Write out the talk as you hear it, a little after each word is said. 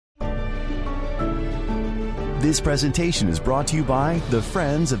This presentation is brought to you by the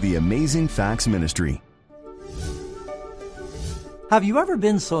Friends of the Amazing Facts Ministry. Have you ever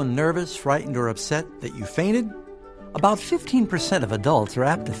been so nervous, frightened, or upset that you fainted? About 15% of adults are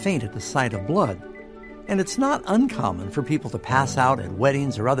apt to faint at the sight of blood. And it's not uncommon for people to pass out at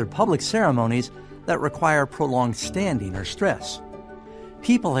weddings or other public ceremonies that require prolonged standing or stress.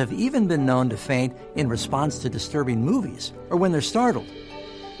 People have even been known to faint in response to disturbing movies or when they're startled.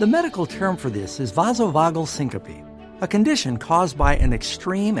 The medical term for this is vasovagal syncope, a condition caused by an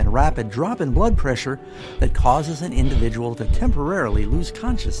extreme and rapid drop in blood pressure that causes an individual to temporarily lose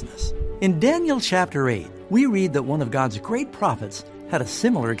consciousness. In Daniel chapter 8, we read that one of God's great prophets had a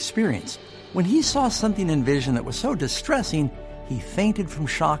similar experience. When he saw something in vision that was so distressing, he fainted from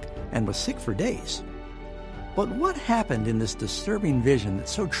shock and was sick for days. But what happened in this disturbing vision that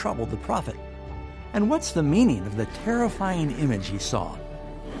so troubled the prophet? And what's the meaning of the terrifying image he saw?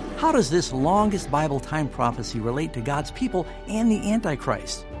 How does this longest Bible time prophecy relate to God's people and the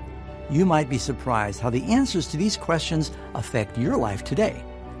Antichrist? You might be surprised how the answers to these questions affect your life today.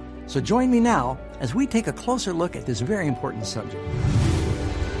 So join me now as we take a closer look at this very important subject.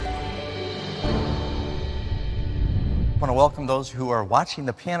 I want to welcome those who are watching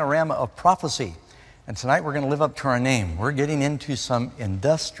the Panorama of Prophecy. And tonight we're going to live up to our name. We're getting into some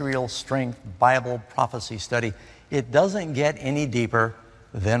industrial strength Bible prophecy study. It doesn't get any deeper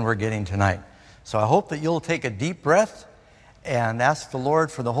than we're getting tonight. So I hope that you'll take a deep breath and ask the Lord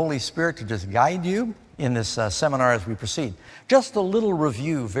for the Holy Spirit to just guide you in this seminar as we proceed. Just a little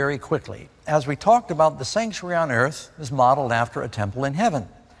review very quickly. As we talked about, the sanctuary on earth is modeled after a temple in heaven.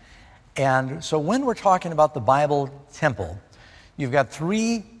 And so when we're talking about the Bible temple, you've got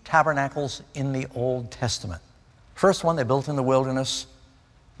 3 tabernacles in the Old Testament. First one they built in the wilderness.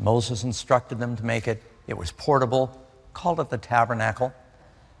 Moses instructed them to make it. It was portable, called it the tabernacle.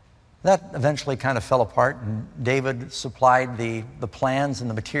 That eventually kind of fell apart, and David supplied the plans and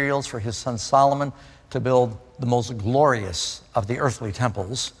the materials for his son Solomon to build the most glorious of the earthly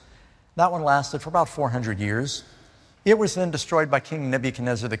temples. That one lasted for about 400 years. It was then destroyed by King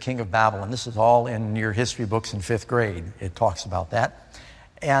Nebuchadnezzar, the king of Babylon. This is all in your history books in 5th grade. It talks about that.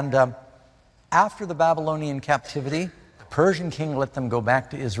 And after the Babylonian captivity, the Persian king let them go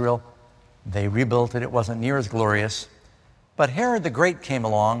back to Israel. They rebuilt it. It wasn't near as glorious. But Herod the Great came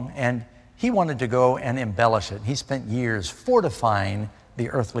along, and he wanted to go and embellish it. He spent years fortifying the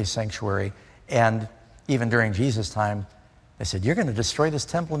earthly sanctuary. And even during Jesus' time, they said, "You're going to destroy this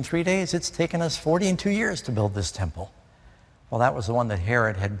temple in 3 days? It's taken us 42 years to build this temple." Well, that was the one that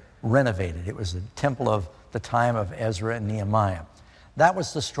Herod had renovated. It was the temple of the time of Ezra and Nehemiah. That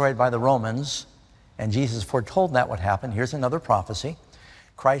was destroyed by the Romans, and Jesus foretold that would happen. Here's another prophecy.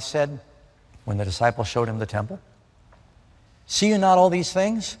 Christ said, when the disciples showed him the temple, "See you not all these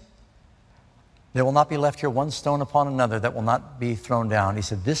things? There will not be left here one stone upon another that will not be thrown down." He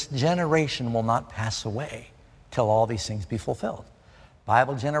said, "This generation will not pass away till all these things be fulfilled."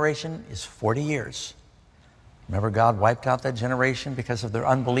 Bible generation is 40 years. Remember, God wiped out that generation because of their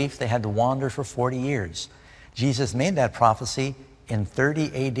unbelief. They had to wander for 40 years. Jesus made that prophecy in 30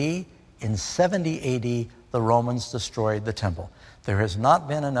 AD. In 70 AD, the Romans destroyed the temple. There has not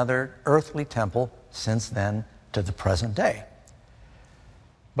been another earthly temple since then to the present day.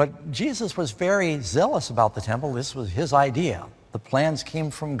 But Jesus was very zealous about the temple. This was his idea. The plans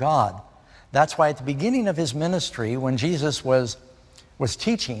came from God. That's why at the beginning of his ministry, when Jesus was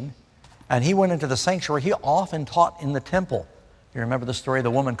teaching and he went into the sanctuary, he often taught in the temple. You remember the story of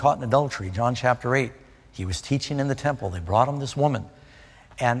the woman caught in adultery, John chapter 8. He was teaching in the temple. They brought him this woman.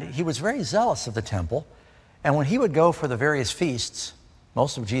 And he was very zealous of the temple. And when he would go for the various feasts,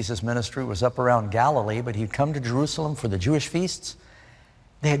 most of Jesus' ministry was up around Galilee, but he'd come to Jerusalem for the Jewish feasts.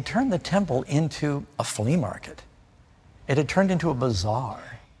 They had turned the temple into a flea market. It had turned into a bazaar.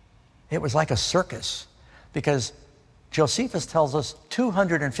 It was like a circus, because Josephus tells us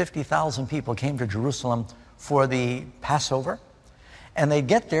 250,000 people came to Jerusalem for the Passover. And they'd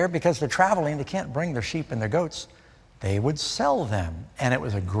get there because they're traveling. They can't bring their sheep and their goats. They would sell them. And it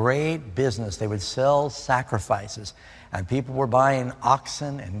was a great business. They would sell sacrifices. And people were buying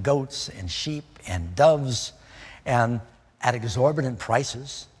oxen and goats and sheep and doves and at exorbitant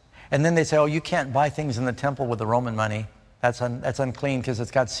prices. And then they'd say, "Oh, you can't buy things in the temple with the Roman money. That's unclean because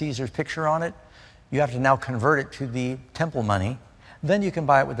it's got Caesar's picture on it. You have to now convert it to the temple money. Then you can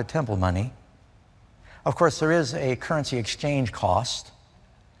buy it with the temple money." Of course, there is a currency exchange cost.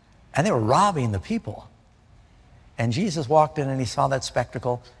 And they were robbing the people. And Jesus walked in and he saw that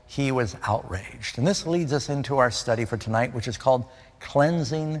spectacle. He was outraged. And this leads us into our study for tonight, which is called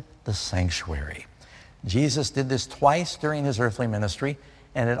Cleansing the Sanctuary. Jesus did this twice during his earthly ministry,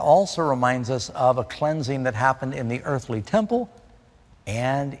 and it also reminds us of a cleansing that happened in the earthly temple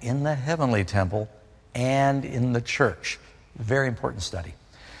and in the heavenly temple and in the church. Very important study.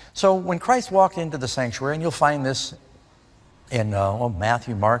 So when Christ walked into the sanctuary, and you'll find this in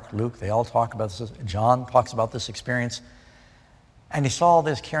Matthew, Mark, Luke, they all talk about this. John talks about this experience. And he saw all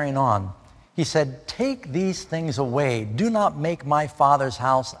this carrying on. He said, "Take these things away. Do not make my Father's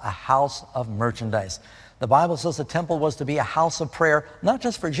house a house of merchandise." The Bible says the temple was to be a house of prayer, not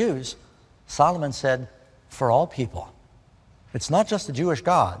just for Jews. Solomon said, for all people. It's not just the Jewish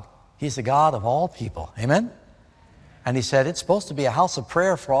God. He's the God of all people. Amen? And he said, it's supposed to be a house of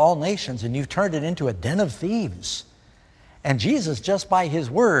prayer for all nations, and you've turned it into a den of thieves. And Jesus, just by his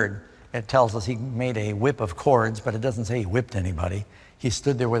word, it tells us he made a whip of cords, but it doesn't say he whipped anybody. He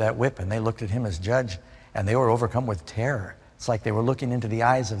stood there with that whip, and they looked at him as judge, and they were overcome with terror. It's like they were looking into the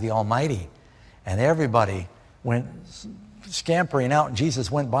eyes of the Almighty. And everybody went scampering out, and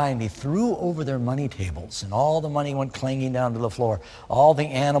Jesus went by, and he threw over their money tables, and all the money went clanging down to the floor. All the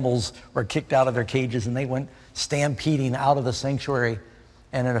animals were kicked out of their cages, and they went stampeding out of the sanctuary.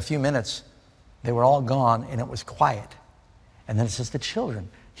 And in a few minutes, they were all gone, and it was quiet. And then it says the children.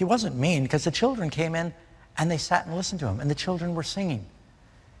 He wasn't mean, because the children came in and they sat and listened to him, and the children were singing.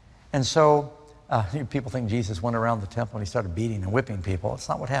 And so people think Jesus went around the temple and he started beating and whipping people. It's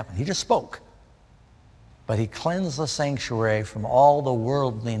not what happened. He just spoke. But he cleansed the sanctuary from all the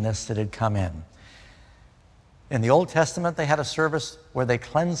worldliness that had come in. In the Old Testament, they had a service where they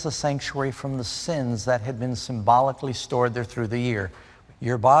cleansed the sanctuary from the sins that had been symbolically stored there through the year.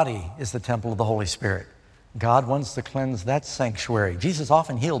 Your body is the temple of the Holy Spirit. God wants to cleanse that sanctuary. Jesus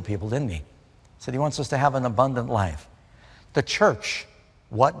often healed people, didn't he? He said he wants us to have an abundant life. The church,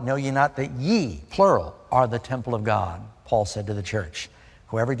 what know ye not that ye, plural, are the temple of God? Paul said to the church.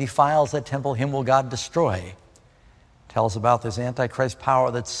 Whoever defiles that temple, him will God destroy. Tells about this Antichrist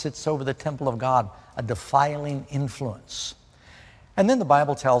power that sits over the temple of God, a defiling influence. And then the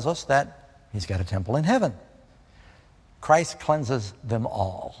Bible tells us that he's got a temple in heaven. Christ cleanses them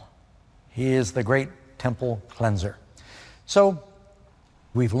all. He is the great temple cleanser. So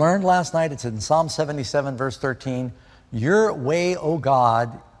we've learned last night, it's in Psalm 77, verse 13, your way, O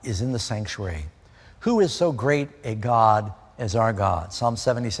God, is in the sanctuary. Who is so great a God as our God? Psalm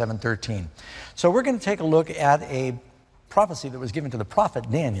 77, 13. So we're going to take a look at a prophecy that was given to the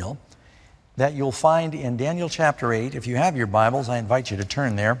prophet Daniel that you'll find in Daniel chapter 8. If you have your Bibles, I invite you to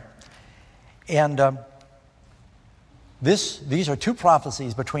turn there. And these are two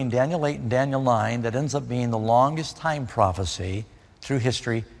prophecies between Daniel 8 and Daniel 9 that ends up being the longest time prophecy through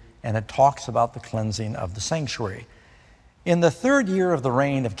history, and it talks about the cleansing of the sanctuary. In the 3rd year of the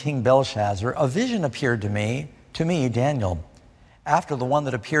reign of King Belshazzar, a vision appeared to me, Daniel, after the one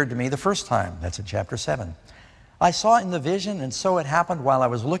that appeared to me the first time. That's in chapter 7. I saw in the vision, and so it happened while I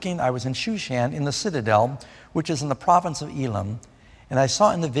was looking, I was in Shushan in the citadel, which is in the province of Elam, and I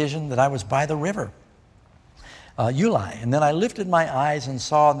saw in the vision that I was by the river, Ulai. And then I lifted my eyes and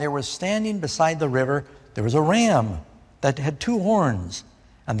saw, and there was standing beside the river, there was a ram that had 2 horns,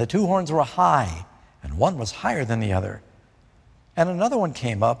 and the 2 horns were high, and one was higher than the other. And another one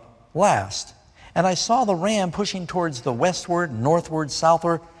came up last, and I saw the ram pushing towards the westward, northward,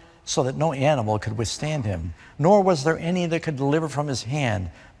 southward, so that no animal could withstand him, nor was there any that could deliver from his hand,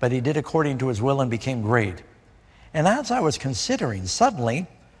 but he did according to his will and became great. And as I was considering, suddenly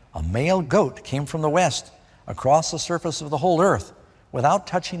a male goat came from the west, across the surface of the whole earth, without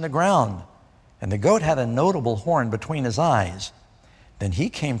touching the ground. And the goat had a notable horn between his eyes. Then he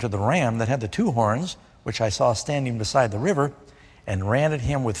came to the ram that had the 2 horns, which I saw standing beside the river, and ran at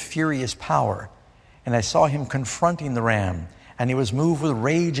him with furious power. And I saw him confronting the ram, and he was moved with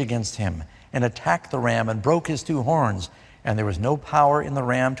rage against him, and attacked the ram, and broke his 2 horns, and there was no power in the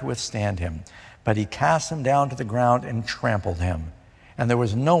ram to withstand him. But he cast him down to the ground and trampled him, and there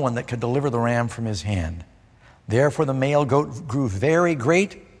was no one that could deliver the ram from his hand. Therefore the male goat grew very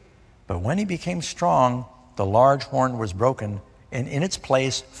great, but when he became strong, the large horn was broken, and in its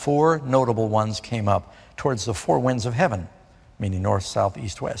place 4 notable ones came up towards the 4 winds of heaven, meaning north, south,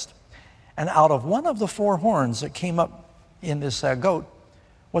 east, west. And out of one of the 4 horns that came up in this goat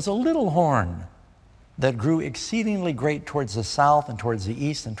was a little horn that grew exceedingly great towards the south and towards the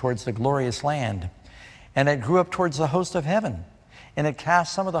east and towards the glorious land. And it grew up towards the host of heaven. And it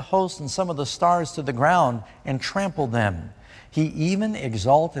cast some of the hosts and some of the stars to the ground and trampled them. He even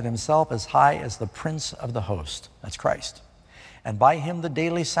exalted himself as high as the prince of the host. That's Christ. And by him the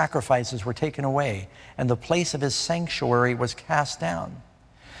daily sacrifices were taken away, and the place of his sanctuary was cast down.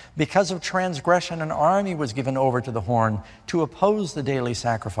 Because of transgression, an army was given over to the horn to oppose the daily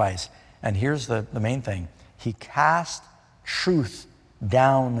sacrifice. And here's the main thing. He cast truth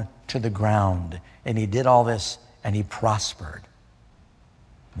down to the ground. And he did all this, and he prospered.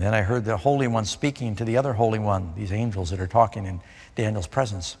 Then I heard the Holy One speaking to the other Holy One, these angels that are talking in Daniel's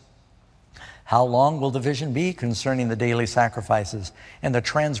presence. How long will the vision be concerning the daily sacrifices and the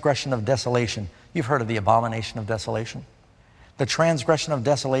transgression of desolation? You've heard of the abomination of desolation. The transgression of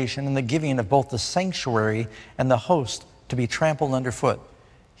desolation and the giving of both the sanctuary and the host to be trampled underfoot.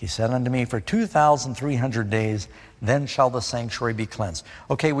 He said unto me, for 2,300 days, then shall the sanctuary be cleansed.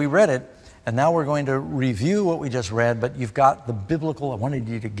 Okay, we read it, and now we're going to review what we just read, but you've got the biblical, I wanted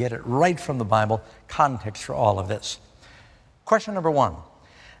you to get it right from the Bible, context for all of this. Question number 1.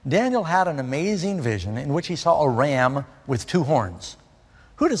 Daniel had an amazing vision in which he saw a ram with 2 horns.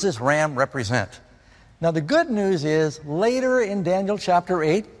 Who does this ram represent? Now the good news is later in Daniel chapter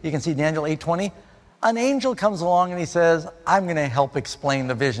 8, you can see Daniel 8:20, an angel comes along and he says, I'm going to help explain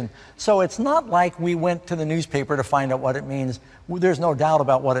the vision. So it's not like we went to the newspaper to find out what it means. There's no doubt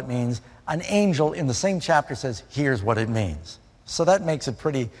about what it means. An angel in the same chapter says, here's what it means. So that makes it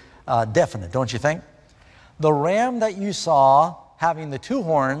pretty definite, don't you think? The ram that you saw having the 2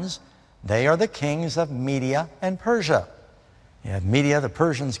 horns, they are the kings of Media and Persia. You have Media, the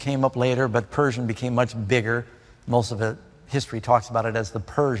Persians came up later, but Persian became much bigger. Most of it, history talks about it as the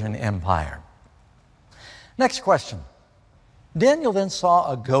Persian Empire. Next question. Daniel then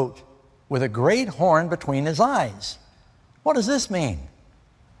saw a goat with a great horn between his eyes. What does this mean?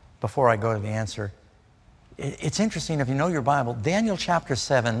 Before I go to the answer, it's interesting if you know your Bible. Daniel chapter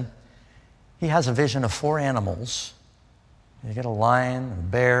 7, he has a vision of 4 animals. You get a lion, a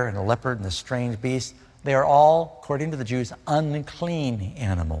bear, and a leopard, and a strange beast. They are all, according to the Jews, unclean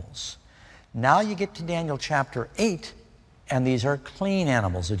animals. Now you get to Daniel chapter 8, and these are clean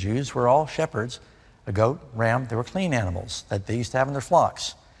animals. The Jews were all shepherds. A goat, ram, they were clean animals that they used to have in their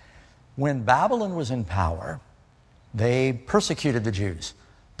flocks. When Babylon was in power, they persecuted the Jews.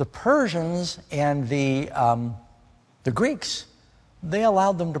 The Persians and the Greeks, they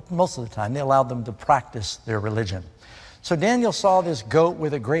allowed them to, most of the time, they allowed them to practice their religion. So Daniel saw this goat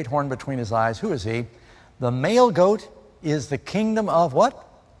with a great horn between his eyes. Who is he? The male goat is the kingdom of what?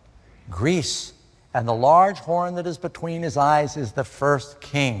 Greece. And the large horn that is between his eyes is the first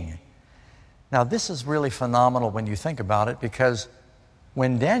king. Now this is really phenomenal when you think about it, because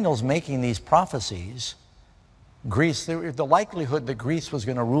when Daniel's making these prophecies, Greece, the likelihood that Greece was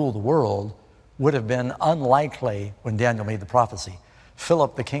going to rule the world would have been unlikely when Daniel made the prophecy.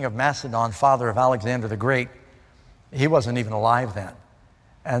 Philip, the king of Macedon, father of Alexander the Great, he wasn't even alive then.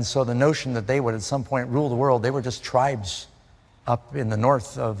 And so the notion that they would at some point rule the world, they were just tribes up in the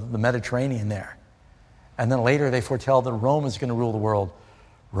north of the Mediterranean there. And then later they foretell that Rome is going to rule the world.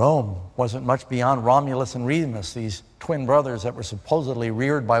 Rome wasn't much beyond Romulus and Remus, these twin brothers that were supposedly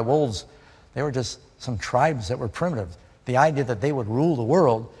reared by wolves. They were just some tribes that were primitive. The idea that they would rule the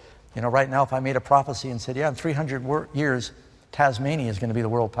world, you know, right now if I made a prophecy and said, yeah, in 300 years, Tasmania is going to be the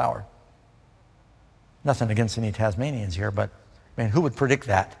world power. Nothing against any Tasmanians here, but I mean, who would predict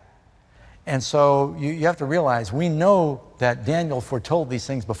that? And so you have to realize, we know that Daniel foretold these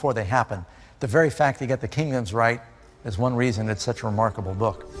things before they happened. The very fact he got the kingdoms right is one reason it's such a remarkable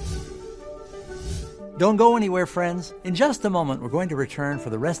book. Don't go anywhere, friends. In just a moment, we're going to return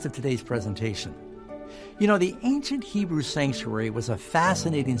for the rest of today's presentation. You know, the ancient Hebrew sanctuary was a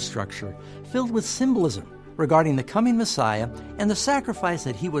fascinating structure filled with symbolism regarding the coming Messiah and the sacrifice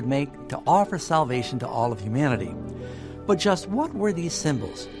that he would make to offer salvation to all of humanity. But just what were these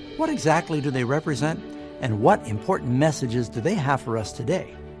symbols? What exactly do they represent? And what important messages do they have for us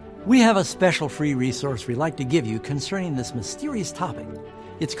today? We have a special free resource we'd like to give you concerning this mysterious topic.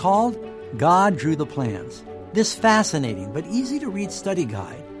 It's called God Drew the Plans. This fascinating but easy-to-read study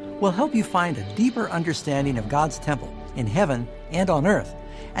guide will help you find a deeper understanding of God's temple in heaven and on earth,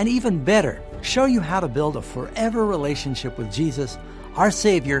 and even better, show you how to build a forever relationship with Jesus, our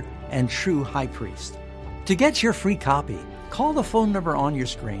Savior and true High Priest. To get your free copy, call the phone number on your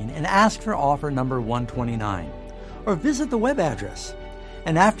screen and ask for offer number 129, or visit the web address.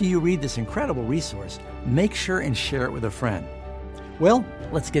 And after you read this incredible resource, make sure and share it with a friend. Well,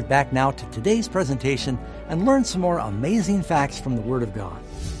 let's get back now to today's presentation and learn some more amazing facts from the Word of God.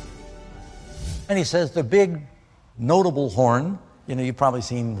 And he says the big notable horn, you know, you've probably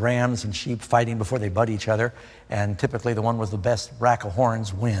seen rams and sheep fighting before they butt each other, and typically the one with the best rack of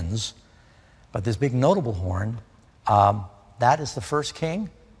horns wins. But this big notable horn, that is the first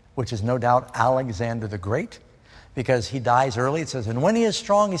king, which is no doubt Alexander the Great, because he dies early. It says, and when he is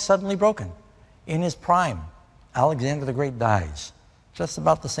strong, he's suddenly broken. In his prime, Alexander the Great dies, just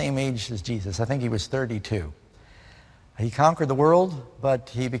about the same age as Jesus. I think he was 32. He conquered the world, but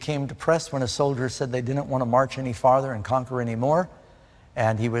he became depressed when his soldiers said they didn't want to march any farther and conquer any more.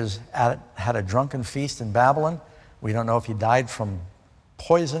 and he had a drunken feast in Babylon. We don't know if he died from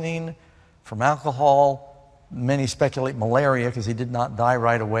poisoning, from alcohol. Many speculate malaria because he did not die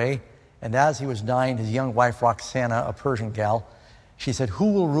right away. And as he was dying, his young wife Roxana, a Persian gal, she said,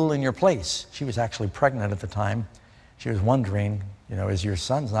 "Who will rule in your place?" She was actually pregnant at the time. She was wondering, is your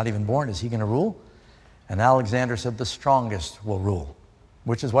son's not even born? Is he going to rule? And Alexander said, "The strongest will rule,"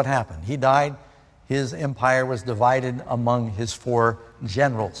 which is what happened. He died. His empire was divided among his 4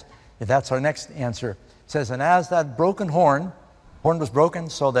 generals. That's our next answer. It says, "And as that broken horn was broken,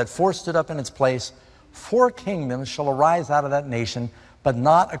 so that 4 stood up in its place, 4 kingdoms shall arise out of that nation, but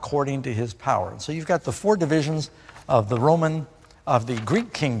not according to his power." And so you've got the 4 divisions of the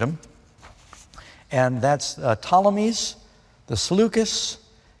Greek kingdom, and that's Ptolemies, the Seleucus,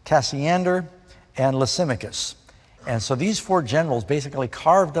 Cassander, and Lysimachus. And so these 4 generals basically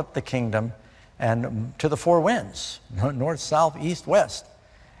carved up the kingdom and to the 4 winds, north, south, east, west.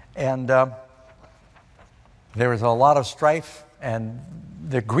 And there was a lot of strife, and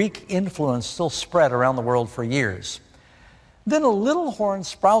the Greek influence still spread around the world for years. Then a little horn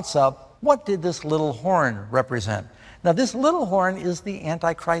sprouts up. What did this little horn represent? Now, this little horn is the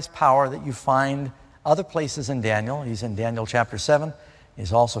Antichrist power that you find other places in Daniel. He's in Daniel chapter 7.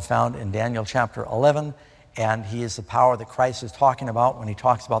 He's also found in Daniel chapter 11. And he is the power that Christ is talking about when he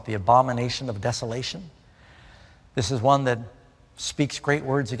talks about the abomination of desolation. This is one that speaks great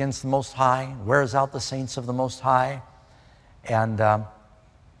words against the Most High, wears out the saints of the Most High. And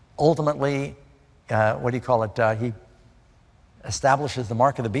ultimately, he establishes the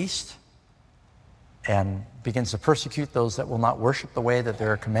mark of the beast and begins to persecute those that will not worship the way that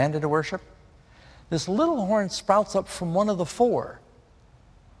they're commanded to worship. This little horn sprouts up from one of the 4.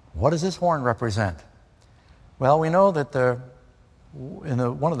 What does this horn represent? Well, we know that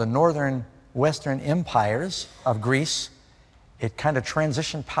one of the northern western empires of Greece, it kind of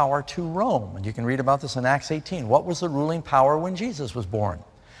transitioned power to Rome. And you can read about this in Acts 18. What was the ruling power when Jesus was born?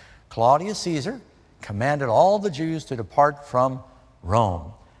 Claudius Caesar commanded all the Jews to depart from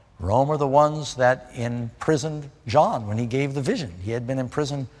Rome. Rome are the ones that imprisoned John when he gave the vision. He had been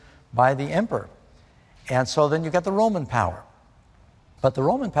imprisoned by the emperor. And so then you got the Roman power. But the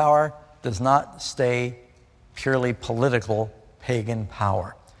Roman power does not stay purely political pagan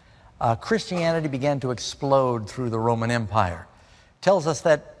power. Christianity began to explode through the Roman Empire. It tells us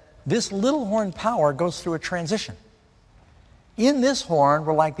that this little horn power goes through a transition. In this horn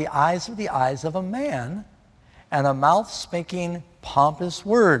were like the eyes of a man, and a mouth speaking pompous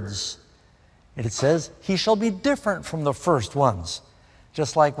words. And it says, "He shall be different from the first ones."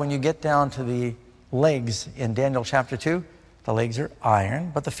 Just like when you get down to the legs in Daniel chapter 2, the legs are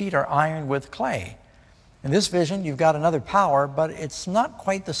iron, but the feet are iron with clay. In this vision, you've got another power, but it's not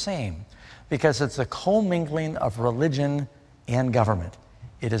quite the same because it's a commingling of religion and government.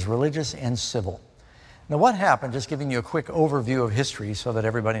 It is religious and civil. Now, what happened, just giving you a quick overview of history so that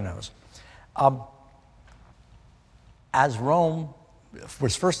everybody knows. As Rome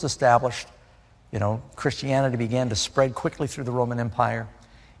was first established, Christianity began to spread quickly through the Roman Empire.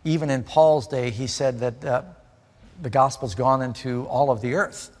 Even in Paul's day, he said that the gospel's gone into all of the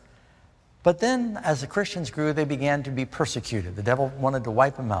earth. But then, as the Christians grew, they began to be persecuted. The devil wanted to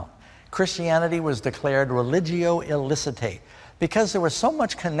wipe them out. Christianity was declared religio illicitae. Because there was so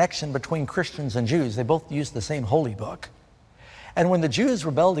much connection between Christians and Jews, they both used the same holy book. And when the Jews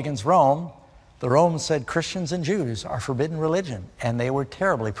rebelled against Rome, the Romans said Christians and Jews are forbidden religion, and they were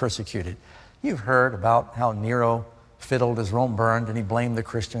terribly persecuted. You've heard about how Nero fiddled as Rome burned, and he blamed the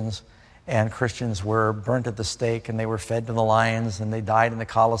Christians, and Christians were burnt at the stake, and they were fed to the lions, and they died in the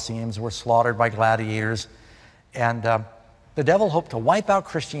Colosseums, were slaughtered by gladiators. And the devil hoped to wipe out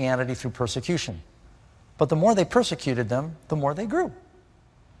Christianity through persecution. But the more they persecuted them, the more they grew.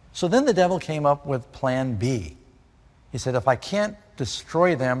 So then the devil came up with plan B. He said, if I can't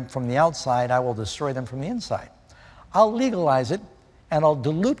destroy them from the outside, I will destroy them from the inside. I'll legalize it, and I'll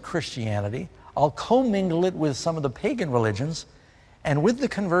dilute Christianity. I'll commingle it with some of the pagan religions, and with the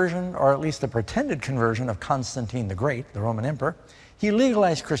conversion, or at least the pretended conversion of Constantine the Great, the Roman emperor, he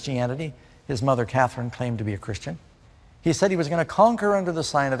legalized Christianity. His mother Catherine claimed to be a Christian. He said he was going to conquer under the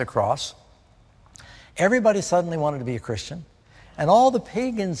sign of the cross. Everybody suddenly wanted to be a Christian. And all the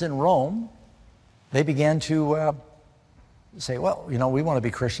pagans in Rome, they began to say, well, we want to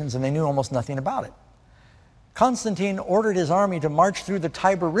be Christians, and they knew almost nothing about it. Constantine ordered his army to march through the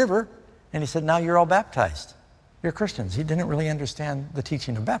Tiber River, and he said, now you're all baptized. You're Christians. He didn't really understand the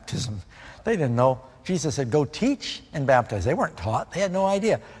teaching of baptism. They didn't know. Jesus said, go teach and baptize. They weren't taught. They had no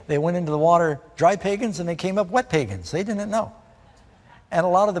idea. They went into the water dry pagans, and they came up wet pagans. They didn't know. And a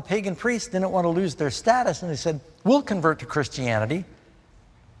lot of the pagan priests didn't want to lose their status, and they said, we'll convert to Christianity,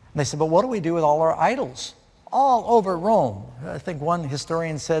 And they said, but what do we do with all our idols? All over Rome. I think one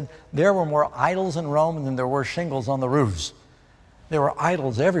historian said there were more idols in Rome than there were shingles on the roofs. There were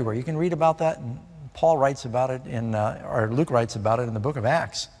idols everywhere. You can read about that, and Paul writes about it or Luke writes about it in the book of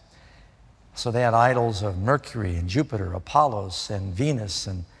Acts. So they had idols of Mercury and Jupiter, Apollos and Venus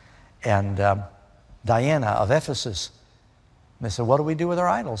and Diana of Ephesus. And they said, what do we do with our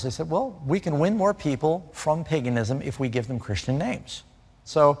idols? They said, well, we can win more people from paganism if we give them Christian names.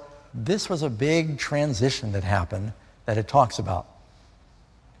 So this was a big transition that happened that it talks about.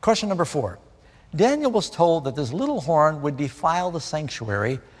 Question number 4. Daniel was told that this little horn would defile the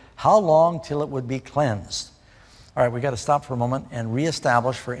sanctuary. How long till it would be cleansed? All right, we got to stop for a moment and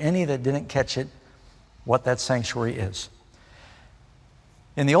reestablish for any that didn't catch it what that sanctuary is.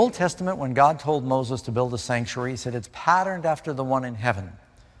 In the Old Testament, when God told Moses to build a sanctuary, he said it's patterned after the one in heaven.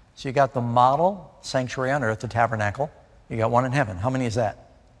 So you got the model sanctuary on earth, the tabernacle. You got one in heaven. How many is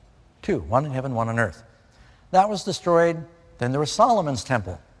that? 2. One in heaven, one on earth. That was destroyed. Then there was Solomon's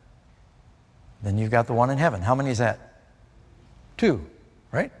temple. Then you've got the one in heaven. How many is that? 2,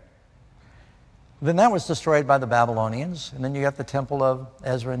 right? Then that was destroyed by the Babylonians. And then you got the temple of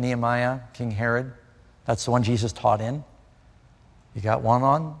Ezra, Nehemiah, King Herod. That's the one Jesus taught in. You got one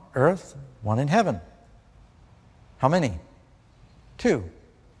on earth, one in heaven. How many? 2.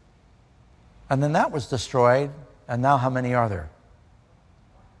 And then that was destroyed. And now how many are there?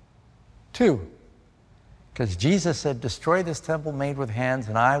 2. Because Jesus said, destroy this temple made with hands,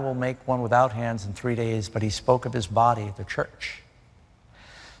 and I will make one without hands in 3 days. But he spoke of his body, the church.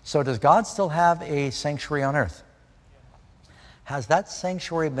 So does God still have a sanctuary on earth? Has that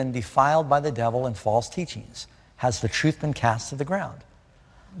sanctuary been defiled by the devil and false teachings? Has the truth been cast to the ground?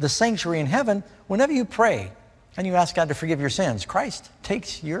 The sanctuary in heaven, whenever you pray and you ask God to forgive your sins, Christ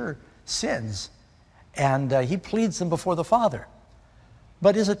takes your sins and he pleads them before the Father.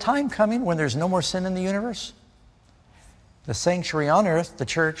 But is a time coming when there's no more sin in the universe? The sanctuary on earth, the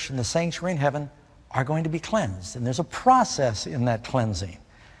church, and the sanctuary in heaven are going to be cleansed. And there's a process in that cleansing.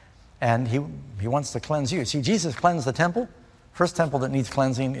 And he wants to cleanse you. See, Jesus cleansed the temple. First temple that needs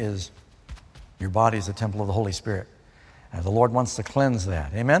cleansing is your body is the temple of the Holy Spirit. And the Lord wants to cleanse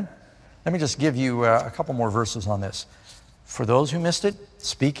that. Amen? Let me just give you a couple more verses on this. For those who missed it,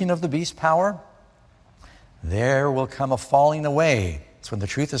 speaking of the beast power, there will come a falling away. It's when the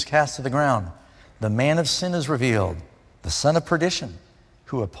truth is cast to the ground. The man of sin is revealed, the son of perdition,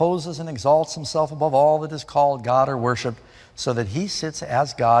 who opposes and exalts himself above all that is called God or worshiped, so that he sits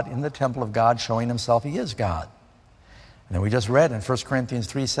as God in the temple of God, showing himself he is God. And then we just read in 1 Corinthians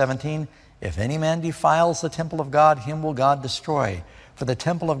 3:17, if any man defiles the temple of God, him will God destroy. For the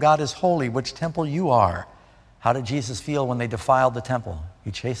temple of God is holy, which temple you are. How did Jesus feel when they defiled the temple? He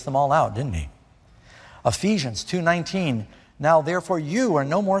chased them all out, didn't he? Ephesians 2:19, now therefore you are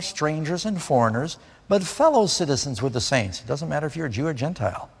no more strangers and foreigners, but fellow citizens with the saints. It doesn't matter if you're a Jew or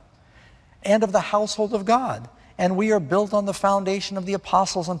Gentile. And of the household of God. And we are built on the foundation of the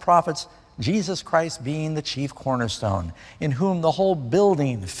apostles and prophets, Jesus Christ being the chief cornerstone, in whom the whole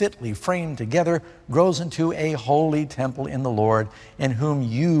building, fitly framed together, grows into a holy temple in the Lord, in whom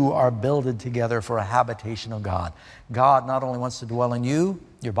you are builded together for a habitation of God. God not only wants to dwell in you,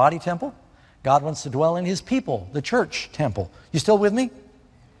 your body temple, God wants to dwell in his people, the church temple. You still with me?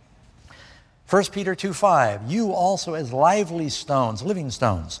 1 Peter 2:5, you also as lively stones, living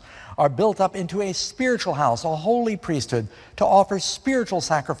stones, are built up into a spiritual house, a holy priesthood, to offer spiritual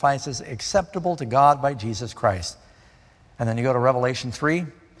sacrifices acceptable to God by Jesus Christ. And then you go to Revelation 3,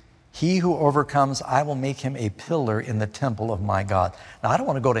 he who overcomes, I will make him a pillar in the temple of my God. Now, I don't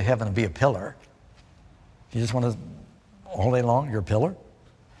want to go to heaven and be a pillar. You just want to, all day long, you're a pillar?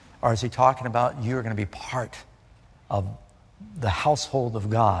 Or is he talking about you're going to be part of the household of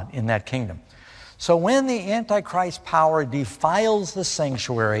God in that kingdom? So when the Antichrist power defiles the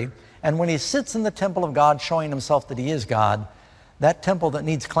sanctuary, and when he sits in the temple of God showing himself that he is God, that temple that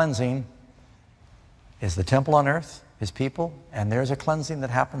needs cleansing is the temple on earth, his people, and there's a cleansing that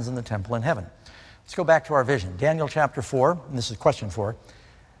happens in the temple in heaven. Let's go back to our vision. Daniel chapter 4, and this is question 4.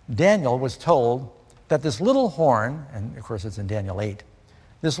 Daniel was told that this little horn, and of course it's in Daniel 8,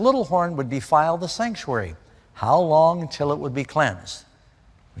 this little horn would defile the sanctuary. How long until it would be cleansed?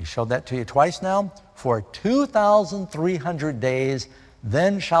 We showed that to you twice now. For 2,300 days,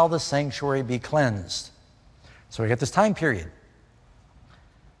 then shall the sanctuary be cleansed. So we get this time period.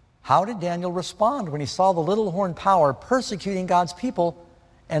 How did Daniel respond when he saw the little horn power persecuting God's people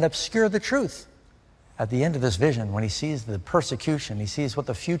and obscure the truth? At the end of this vision, when he sees the persecution, he sees what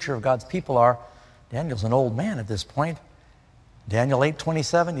the future of God's people are. Daniel's an old man at this point. Daniel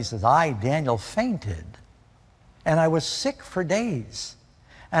 8:27, he says, I, Daniel, fainted, and I was sick for days.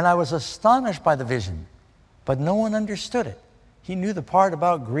 And I was astonished by the vision, but no one understood it. He knew the part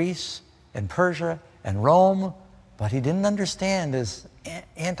about Greece and Persia and Rome, but he didn't understand this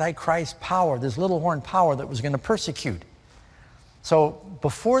Antichrist power, this little horn power that was going to persecute. So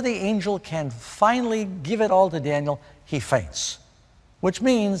before the angel can finally give it all to Daniel, he faints, which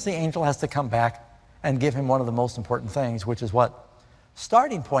means the angel has to come back and give him one of the most important things, which is what?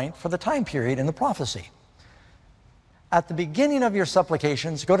 Starting point for the time period in the prophecy. At the beginning of your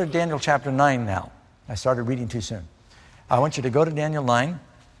supplications, go to Daniel chapter 9 now. I started reading too soon. I want you to go to Daniel 9,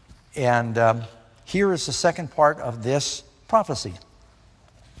 and here is the second part of this prophecy.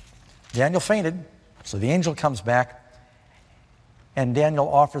 Daniel fainted, so the angel comes back, and Daniel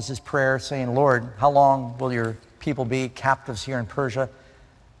offers his prayer saying, Lord, how long will your people be captives here in Persia?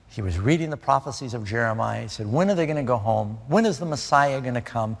 He was reading the prophecies of Jeremiah. He said, when are they going to go home? When is the Messiah going to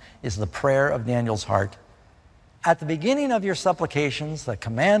come? Is the prayer of Daniel's heart. At the beginning of your supplications, the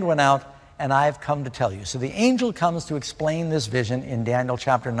command went out, and I've come to tell you. So the angel comes to explain this vision in Daniel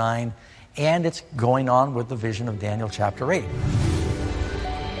chapter 9, and it's going on with the vision of Daniel chapter 8.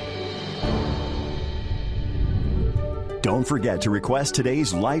 Don't forget to request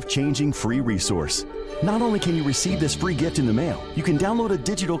today's life-changing free resource. Not only can you receive this free gift in the mail, you can download a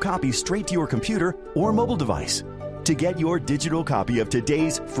digital copy straight to your computer or mobile device. To get your digital copy of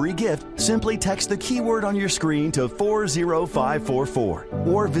today's free gift, simply text the keyword on your screen to 40544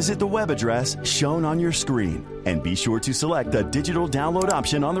 or visit the web address shown on your screen. And be sure to select the digital download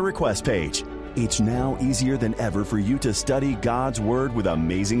option on the request page. It's now easier than ever for you to study God's Word with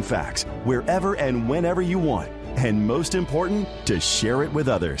amazing facts wherever and whenever you want. And most important, to share it with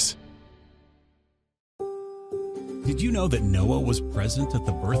others. Did you know that Noah was present at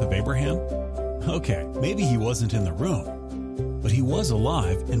the birth of Abraham? Okay, maybe he wasn't in the room, but he was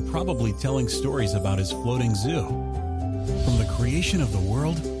alive and probably telling stories about his floating zoo. From the creation of the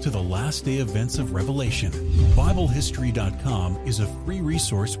world to the last day events of Revelation, BibleHistory.com is a free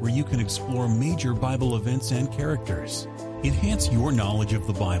resource where you can explore major Bible events and characters. Enhance your knowledge of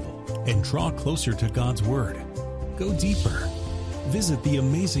the Bible and draw closer to God's Word. Go deeper. Visit the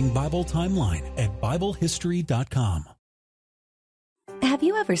Amazing Bible Timeline at BibleHistory.com. Have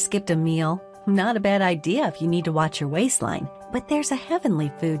you ever skipped a meal? Not a bad idea if you need to watch your waistline, but there's a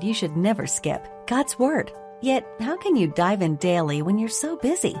heavenly food you should never skip, God's Word. Yet, how can you dive in daily when you're so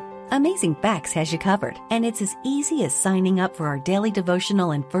busy? Amazing Facts has you covered, and it's as easy as signing up for our daily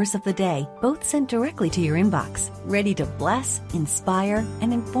devotional and verse of the day, both sent directly to your inbox, ready to bless, inspire,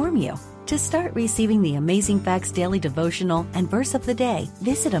 and inform you. To start receiving the Amazing Facts daily devotional and verse of the day,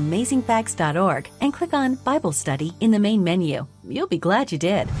 visit amazingfacts.org and click on Bible Study in the main menu. You'll be glad you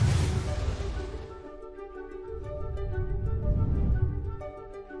did.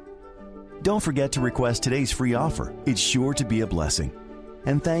 Don't forget to request today's free offer. It's sure to be a blessing.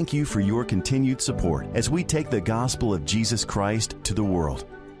 And thank you for your continued support as we take the gospel of Jesus Christ to the world.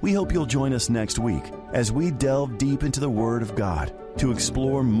 We hope you'll join us next week as we delve deep into the Word of God to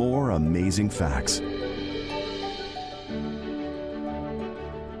explore more amazing facts.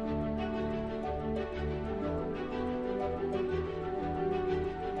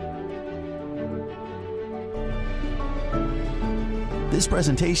 This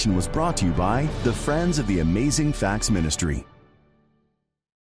presentation was brought to you by the Friends of the Amazing Facts Ministry.